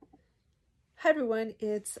Hi everyone,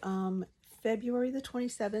 it's February the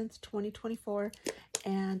 27th, 2024,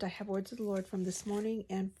 and I have words of the Lord from this morning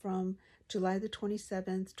and from July the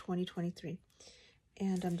 27th, 2023.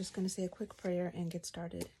 And I'm just going to say a quick prayer and get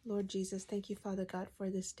started. Lord Jesus, thank you, Father God,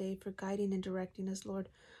 for this day, for guiding and directing us, Lord,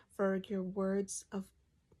 for your words of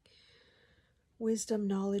wisdom,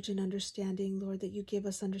 knowledge, and understanding, Lord, that you give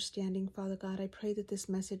us understanding, Father God. I pray that this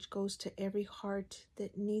message goes to every heart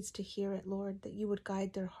that needs to hear it, Lord, that you would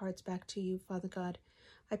guide their hearts back to you, Father God.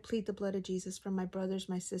 I plead the blood of Jesus for my brothers,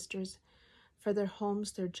 my sisters, for their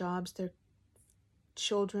homes, their jobs, their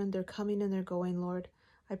children, their coming and their going, Lord.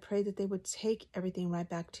 I pray that they would take everything right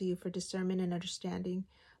back to you for discernment and understanding.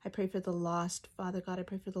 I pray for the lost, Father God. I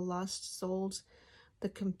pray for the lost souls, the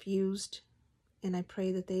confused, and I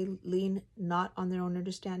pray that they lean not on their own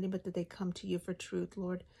understanding, but that they come to you for truth,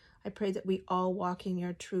 Lord. I pray that we all walk in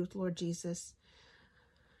your truth, Lord Jesus.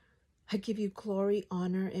 I give you glory,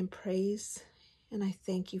 honor, and praise, and I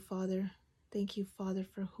thank you, Father. Thank you, Father,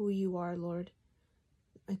 for who you are, Lord.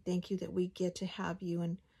 I thank you that we get to have you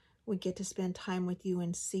and we get to spend time with you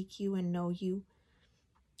and seek you and know you.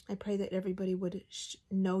 I pray that everybody would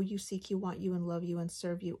know you, seek you, want you, and love you and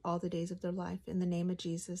serve you all the days of their life. In the name of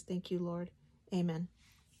Jesus, thank you, Lord. Amen.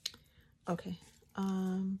 Okay.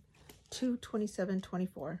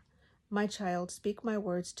 2:27-24. My child, speak my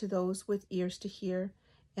words to those with ears to hear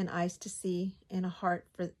and eyes to see and a heart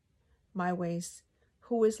for my ways.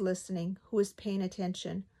 Who is listening? Who is paying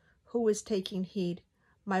attention? Who is taking heed?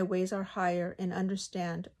 My ways are higher, and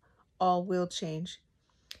understand all will change.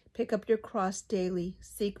 Pick up your cross daily.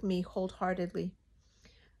 Seek me wholeheartedly.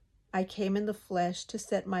 I came in the flesh to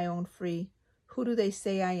set my own free. Who do they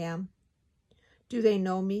say I am? Do they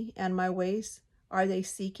know me and my ways? Are they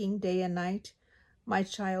seeking day and night? My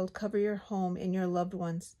child, cover your home and your loved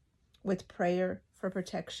ones with prayer for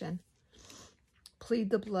protection. Plead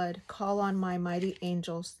the blood. Call on my mighty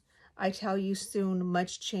angels. I tell you soon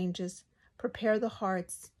much changes. Prepare the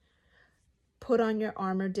hearts. Put on your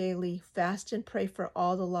armor daily. Fast and pray for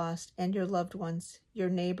all the lost and your loved ones, your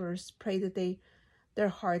neighbors. Pray that their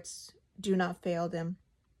hearts do not fail them,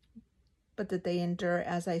 but that they endure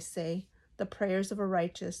as I say. The prayers of a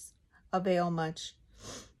righteous avail much.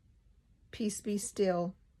 Peace be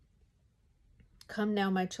still. Come now,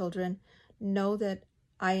 my children. Know that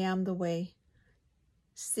I am the way.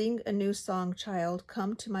 Sing a new song, child.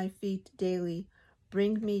 Come to my feet daily.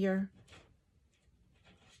 Bring me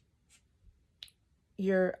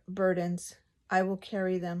your burdens. I will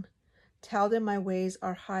carry them. Tell them my ways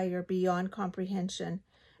are higher beyond comprehension.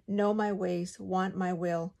 Know my ways, want my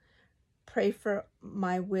will. Pray for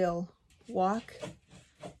my will. Walk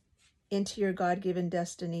into your God-given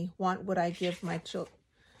destiny. Want what I give my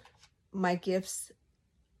gifts.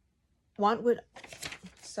 Want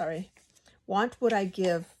what I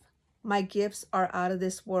give. My gifts are out of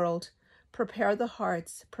this world. Prepare the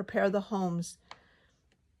hearts, prepare the homes.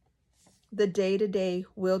 The day-to-day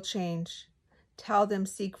will change. Tell them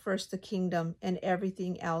seek first the kingdom and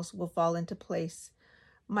everything else will fall into place.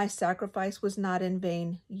 My sacrifice was not in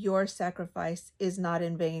vain. Your sacrifice is not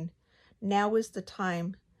in vain. Now is the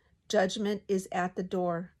time. Judgment is at the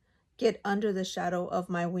door. Get under the shadow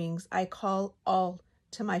of my wings. I call all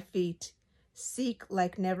to my feet. Seek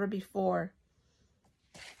like never before.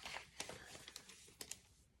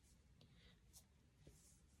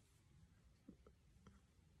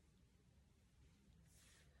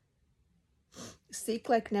 Seek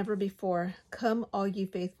like never before. Come, all you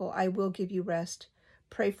faithful, I will give you rest.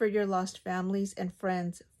 Pray for your lost families and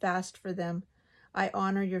friends. Fast for them. I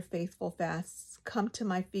honor your faithful fasts. Come to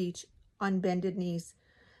my feet on bended knees.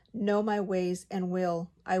 Know my ways and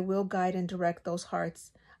will. I will guide and direct those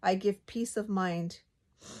hearts. I give peace of mind,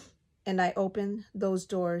 and I open those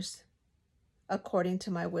doors according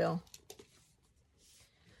to my will.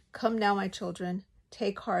 Come now, my children.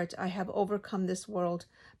 Take heart. I have overcome this world.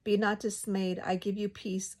 Be not dismayed. I give you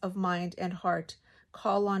peace of mind and heart.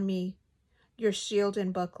 Call on me, your shield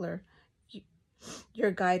and buckler,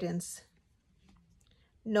 your guidance.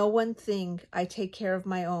 Know one thing, I take care of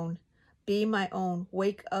my own. Be my own.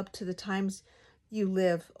 Wake up to the times you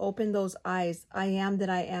live. Open those eyes. I am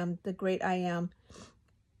that I am, the great I am.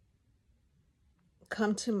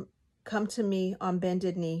 Come to me on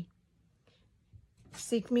bended knee.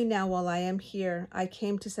 Seek me now while I am here. I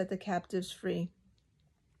came to set the captives free.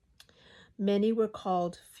 Many were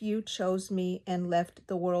called, few chose me and left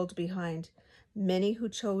the world behind. Many who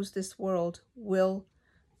chose this world will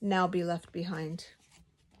now be left behind.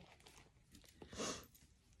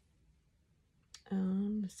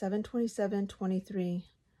 7:27-23.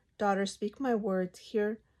 Daughter, speak my words,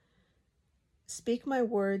 hear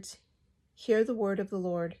the word of the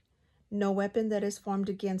Lord. No weapon that is formed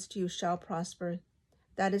against you shall prosper.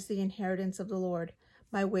 That is the inheritance of the Lord.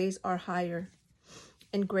 My ways are higher,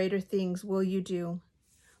 and greater things will you do.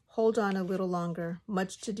 Hold on a little longer.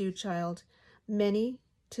 Much to do, child. Many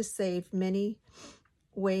to save, many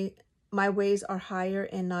my ways are higher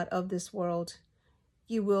and not of this world.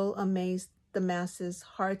 You will amaze the masses.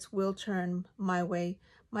 Hearts will turn my way.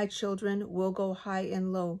 My children will go high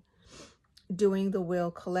and low, doing the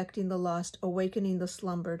will, collecting the lost, awakening the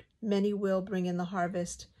slumbered. Many will bring in the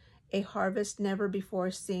harvest, a harvest never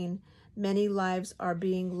before seen. Many lives are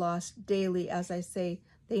being lost daily, as I say.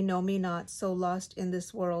 They know me not, so lost in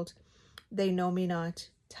this world. They know me not.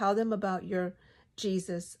 Tell them about your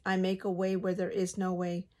Jesus. I make a way where there is no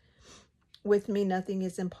way. With me nothing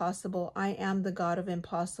is impossible. I am the God of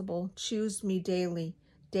impossible. Choose me daily,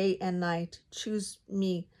 day and night. Choose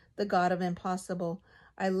me, the God of impossible.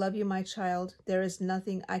 I love you, my child. There is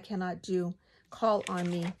nothing I cannot do. Call on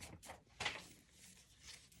me.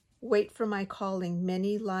 Wait for my calling.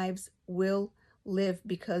 Many lives will live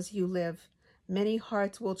because you live. Many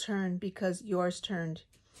hearts will turn because yours turned.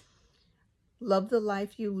 Love the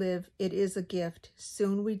life you live. It is a gift.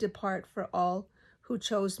 Soon we depart for all who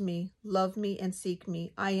chose me. Love me and seek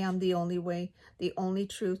me. I am the only way, the only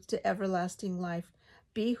truth to everlasting life.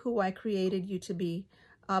 Be who I created you to be.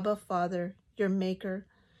 Abba, Father, your maker.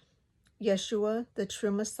 Yeshua, the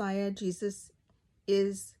true Messiah. Jesus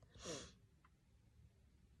is,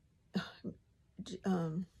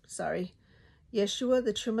 Yeshua,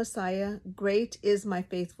 the true Messiah. Great is my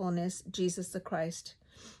faithfulness, Jesus the Christ.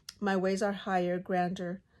 My ways are higher,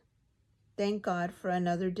 grander. Thank God for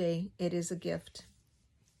another day. It is a gift.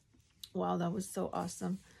 Wow, that was so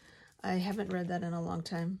awesome. I haven't read that in a long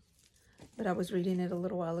time, but I was reading it a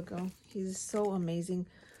little while ago. He's so amazing.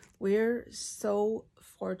 We're so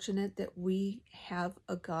fortunate that we have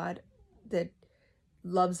a God that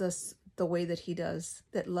loves us the way that he does,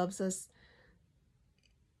 that loves us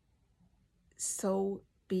so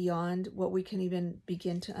beyond what we can even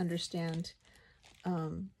begin to understand.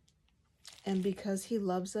 And because he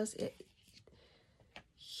loves us,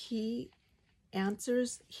 he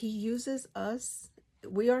answers, he uses us.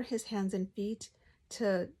 We are his hands and feet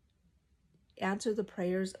to answer the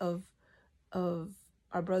prayers of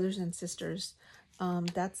our brothers and sisters.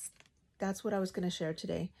 That's what I was going to share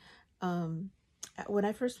today. When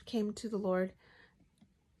I first came to the Lord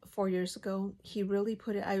 4 years ago, he really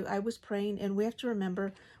put it, I was praying, and we have to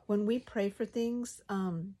remember when we pray for things,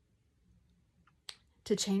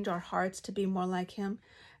 to change our hearts to be more like him,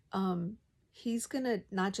 he's going to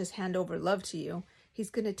not just hand over love to you, he's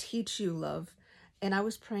going to teach you love. And I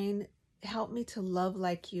was praying, help me to love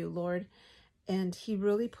like you, Lord. And he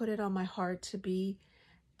really put it on my heart to be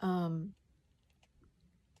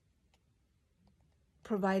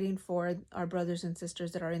providing for our brothers and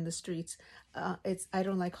sisters that are in the streets. I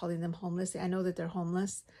don't like calling them homeless. I know that they're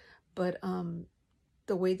homeless, but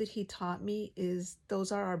the way that he taught me is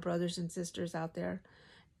those are our brothers and sisters out there.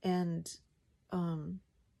 And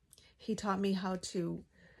he taught me how to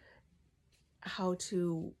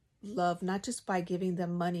love, not just by giving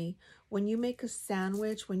them money. When you make a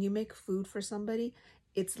sandwich, when you make food for somebody,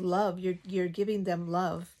 it's love. You're giving them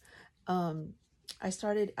love. I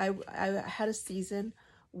had a season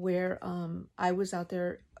where I was out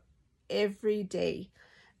there every day.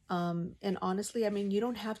 And honestly, I mean, you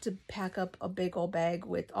don't have to pack up a big old bag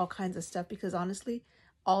with all kinds of stuff, because honestly,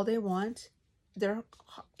 all they want, they're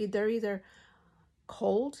either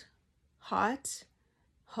cold, hot,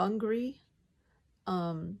 hungry,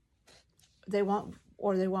 they want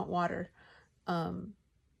water. And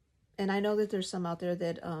I know that there's some out there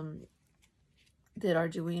that are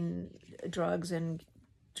doing drugs and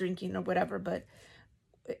drinking or whatever, but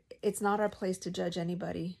it's not our place to judge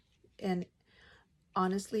anybody. And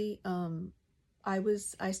honestly,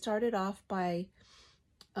 I started off by,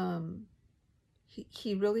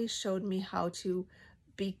 he really showed me how to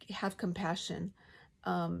have compassion.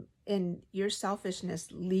 And your selfishness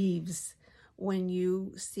leaves when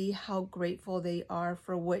you see how grateful they are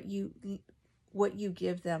for what you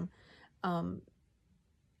give them.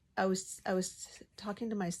 I was talking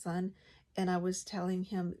to my son, and I was telling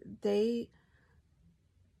him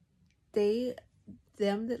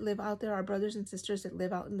them that live out there, our brothers and sisters that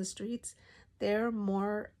live out in the streets, they're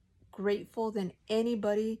more grateful than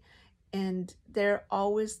anybody. And they're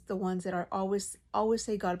always the ones that are always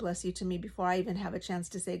say God bless you to me before I even have a chance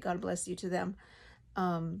to say God bless you to them.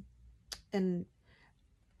 And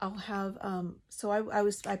I'll have so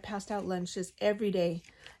I passed out lunches every day,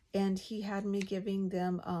 and he had me giving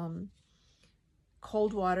them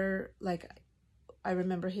cold water. Like I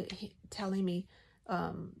remember he telling me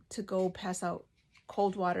to go pass out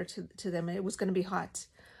cold water to them. It was going to be hot.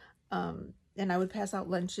 And I would pass out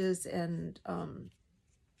lunches and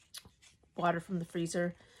water from the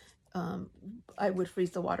freezer. I would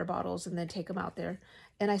freeze the water bottles and then take them out there.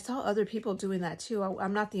 And I saw other people doing that too.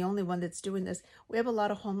 I'm not the only one that's doing this. We have a lot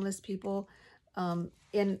of homeless people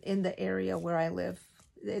in the area where I live.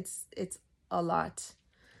 It's a lot.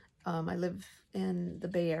 I live in the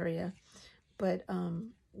Bay Area, but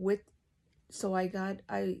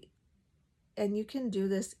and you can do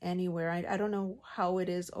this anywhere. I don't know how it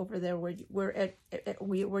is over there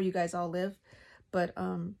where you guys all live, but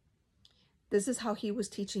this is how he was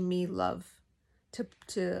teaching me love,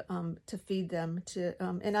 to feed them,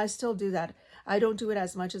 and I still do that. I don't do it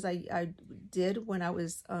as much as I did when I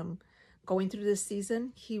was going through this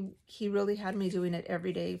season. He really had me doing it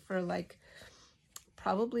every day for like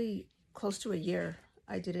probably close to a year.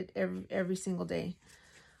 I did it every single day.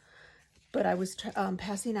 But I was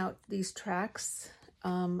passing out these tracts,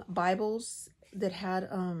 Bibles that had,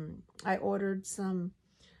 I ordered some,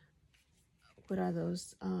 what are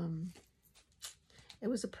those? It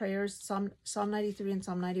was a prayers, Psalm 93 and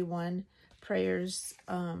Psalm 91 prayers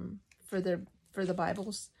for the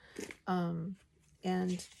Bibles, and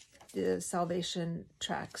the salvation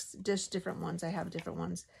tracts, just different ones. I have different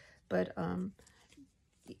ones, but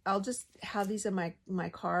I'll just have these in my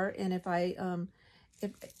car, and if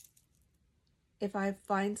I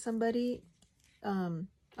find somebody, I'll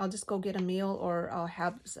just go get a meal, or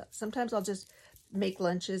sometimes I'll just make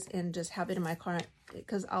lunches and just have it in my car,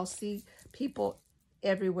 because I'll see people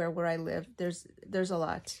everywhere where I live. There's a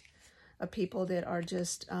lot of people that are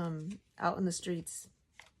just out in the streets.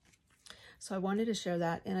 So I wanted to share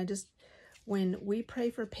that. And when we pray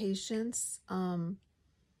for patience,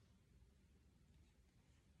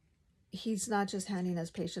 he's not just handing us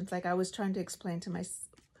patience. Like I was trying to explain to my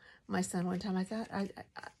son one time, I thought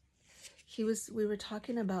we were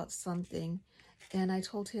talking about something, and I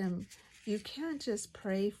told him, you can't just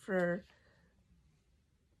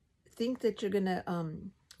think that you're gonna,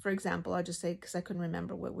 for example, I'll just say, because I couldn't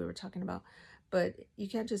remember what we were talking about, but you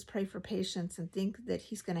can't just pray for patience and think that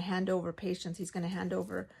he's going to hand over patience. He's going to hand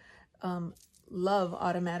over love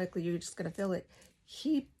automatically. You're just going to feel it.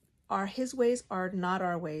 His ways are not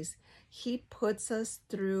our ways. He puts us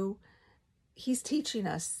through, he's teaching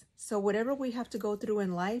us. So whatever we have to go through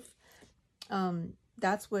in life,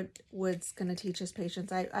 that's what's going to teach us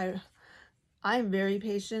patience. I'm very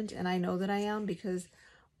patient, and I know that I am, because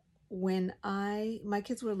when my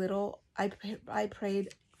kids were little, I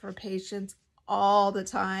prayed for patience all the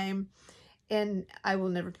time, and I will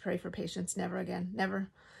never pray for patience, never again,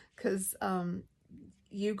 never, because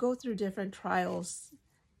you go through different trials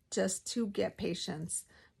just to get patience,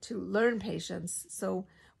 to learn patience. So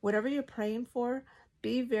whatever you're praying for,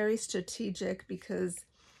 be very strategic, because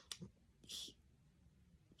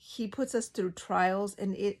he puts us through trials,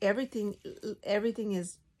 and everything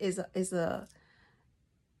is a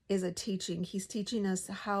teaching. He's teaching us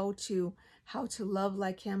how to love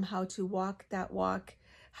like him, how to walk that walk,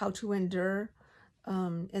 how to endure,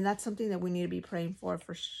 and that's something that we need to be praying for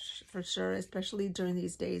sure, especially during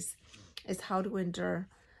these days, is how to endure,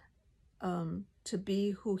 to be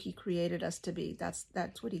who he created us to be.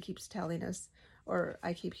 That's what he keeps telling us, or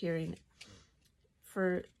I keep hearing,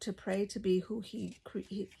 to pray to be who he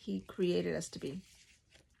created us to be.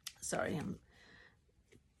 Sorry,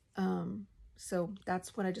 so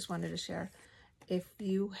that's what I just wanted to share. If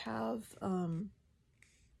you have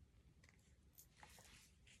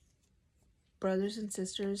brothers and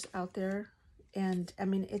sisters out there, and I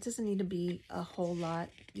mean, it doesn't need to be a whole lot.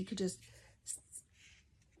 You could just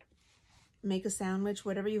make a sandwich,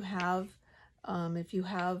 whatever you have. If you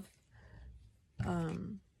have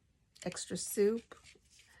extra soup,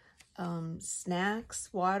 snacks,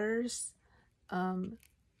 waters.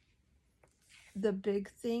 The big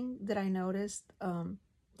thing that I noticed,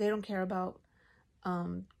 they don't care about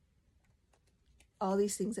all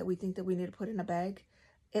these things that we think that we need to put in a bag.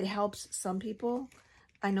 It helps some people.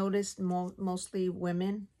 I noticed mostly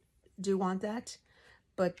women do want that,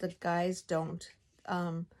 but the guys don't.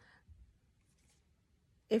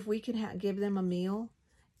 If we can give them a meal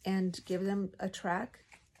and give them a track,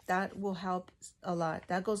 that will help a lot.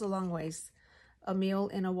 That goes a long ways. A meal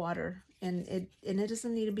and a water, and it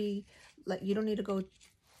doesn't need to be like, you don't need to go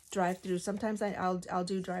drive through. Sometimes I'll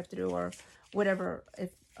do drive through or whatever.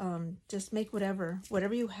 If just make whatever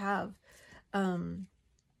you have, and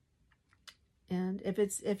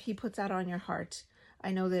if he puts that on your heart.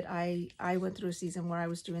 I know that I went through a season where I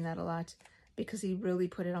was doing that a lot, because he really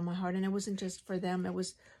put it on my heart. And it wasn't just for them, it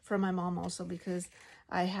was for my mom also, because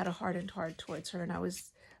I had a hardened heart towards her, and I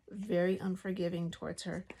was very unforgiving towards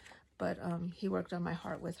her. but he worked on my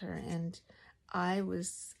heart with her, and I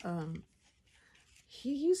was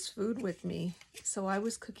he used food with me, so I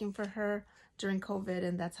was cooking for her during COVID,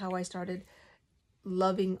 and that's how I started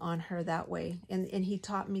loving on her that way. And he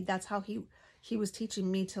taught me, that's how he was teaching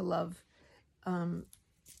me to love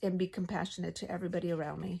and be compassionate to everybody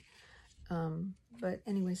around me. But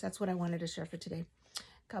anyways, that's what I wanted to share for today.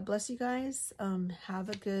 God bless you guys. Have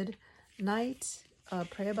a good night.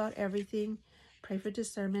 Pray about everything. Pray for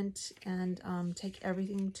discernment, and take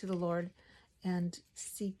everything to the Lord and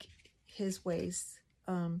seek his ways.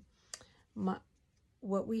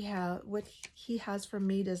 What he has for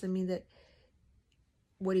me doesn't mean that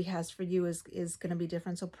what he has for you is going to be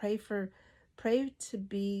different. So pray to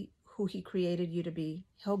be who he created you to be.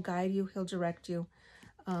 He'll guide you. He'll direct you.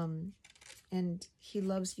 And he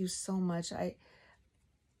loves you so much. I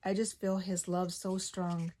just feel his love so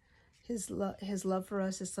strong. His love for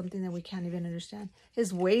us is something that we can't even understand.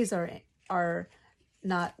 His ways are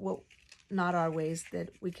not our ways, that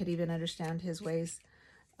we could even understand his ways.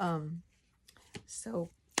 So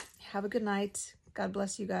have a good night. God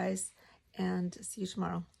bless you guys, and see you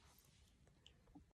tomorrow.